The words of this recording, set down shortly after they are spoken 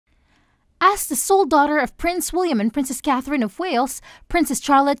As the sole daughter of Prince William and Princess Catherine of Wales, Princess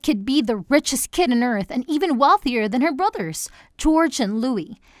Charlotte could be the richest kid on earth and even wealthier than her brothers, George and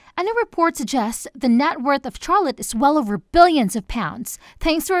Louis. A new report suggests the net worth of Charlotte is well over billions of pounds,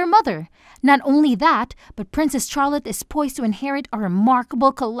 thanks to her mother. Not only that, but Princess Charlotte is poised to inherit a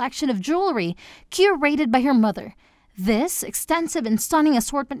remarkable collection of jewelry curated by her mother. This extensive and stunning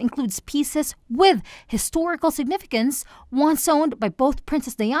assortment includes pieces with historical significance once owned by both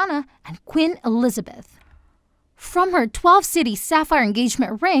Princess Diana and Queen Elizabeth. From her 12-city sapphire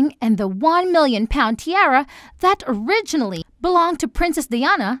engagement ring and the £1 million tiara that originally belonged to Princess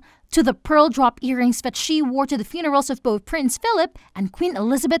Diana, to the pearl drop earrings that she wore to the funerals of both Prince Philip and Queen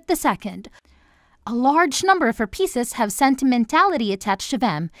Elizabeth II. A large number of her pieces have sentimentality attached to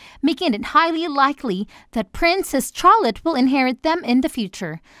them, making it highly likely that Princess Charlotte will inherit them in the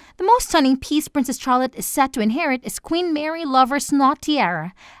future. The most stunning piece Princess Charlotte is set to inherit is Queen Mary Lover's Knot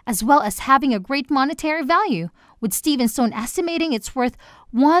Tiara, as well as having a great monetary value, with Stephen Stone estimating it's worth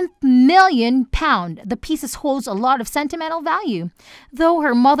 £1 million. The piece holds a lot of sentimental value. Though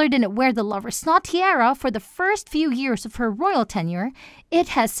her mother didn't wear the Lover's Knot Tiara for the first few years of her royal tenure, it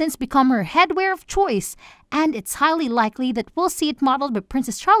has since become her headwear of choice, and it's highly likely that we'll see it modeled by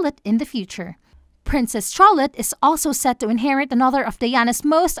Princess Charlotte in the future. Princess Charlotte is also set to inherit another of Diana's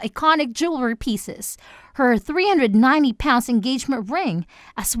most iconic jewelry pieces, her £390 engagement ring,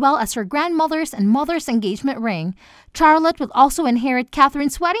 as well as her grandmother's and mother's engagement ring. Charlotte will also inherit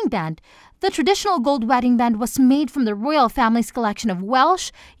Catherine's wedding band. The traditional gold wedding band was made from the royal family's collection of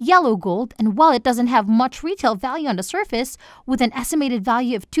Welsh yellow gold, and while it doesn't have much retail value on the surface, with an estimated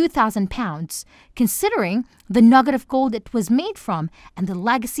value of £2,000, considering the nugget of gold it was made from and the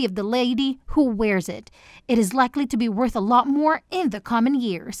legacy of the lady who wears it, it is likely to be worth a lot more in the coming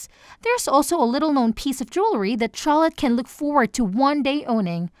years. There's also a little-known piece of jewelry that Charlotte can look forward to one day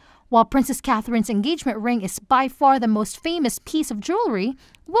owning. While Princess Catherine's engagement ring is by far the most famous piece of jewelry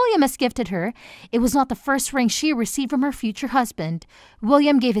William has gifted her, it was not the first ring she received from her future husband.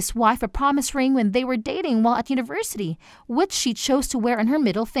 William gave his wife a promise ring when they were dating while at university, which she chose to wear on her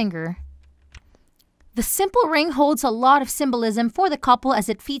middle finger. The simple ring holds a lot of symbolism for the couple as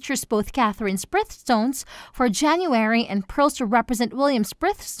it features both Catherine's birthstones for January and pearls to represent William's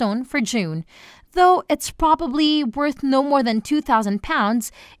birthstone for June. Though it's probably worth no more than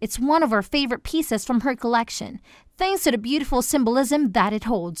 £2,000, it's one of our favorite pieces from her collection, thanks to the beautiful symbolism that it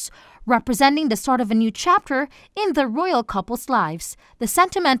holds, representing the start of a new chapter in the royal couple's lives. The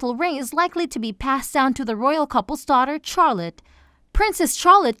sentimental ring is likely to be passed down to the royal couple's daughter, Charlotte. Princess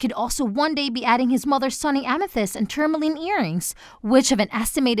Charlotte could also one day be adding his mother's stunning amethyst and tourmaline earrings, which have an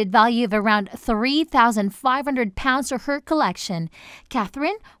estimated value of around £3,500 to her collection.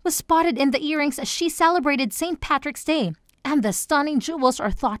 Catherine was spotted in the earrings as she celebrated St. Patrick's Day, and the stunning jewels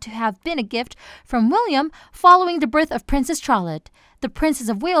are thought to have been a gift from William following the birth of Princess Charlotte. The Princess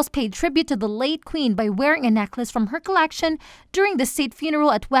of Wales paid tribute to the late Queen by wearing a necklace from her collection during the state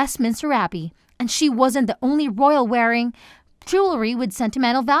funeral at Westminster Abbey, and she wasn't the only royal wearing jewelry with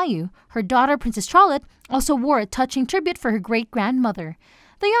sentimental value. Her daughter, Princess Charlotte, also wore a touching tribute for her great-grandmother.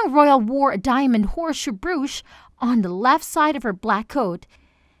 The young royal wore a diamond horseshoe brooch on the left side of her black coat.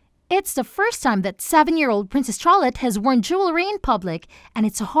 It's the first time that 7-year-old Princess Charlotte has worn jewelry in public, and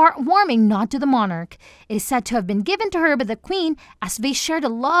it's a heartwarming nod to the monarch. It is said to have been given to her by the Queen as they shared a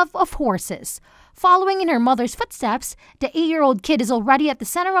love of horses. Following in her mother's footsteps, the 8-year-old kid is already at the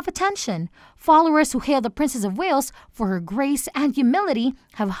center of attention. Followers who hail the Princess of Wales for her grace and humility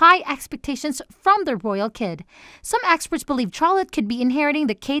have high expectations from the royal kid. Some experts believe Charlotte could be inheriting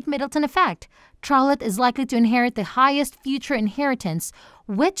the Kate Middleton effect. Charlotte is likely to inherit the highest future inheritance,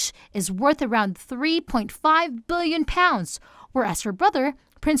 which is worth around £3.5 billion, whereas her brother,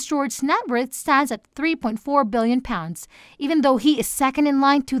 Prince George's net worth stands at £3.4 billion, even though he is second in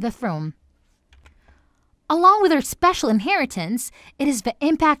line to the throne. Along with her special inheritance, it is the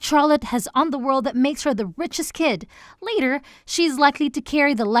impact Charlotte has on the world that makes her the richest kid. Later, she is likely to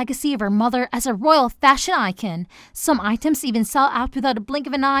carry the legacy of her mother as a royal fashion icon. Some items even sell out without a blink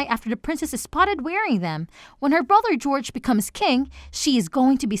of an eye after the princess is spotted wearing them. When her brother George becomes king, she is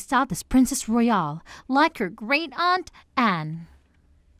going to be styled as Princess Royale, like her great-aunt Anne.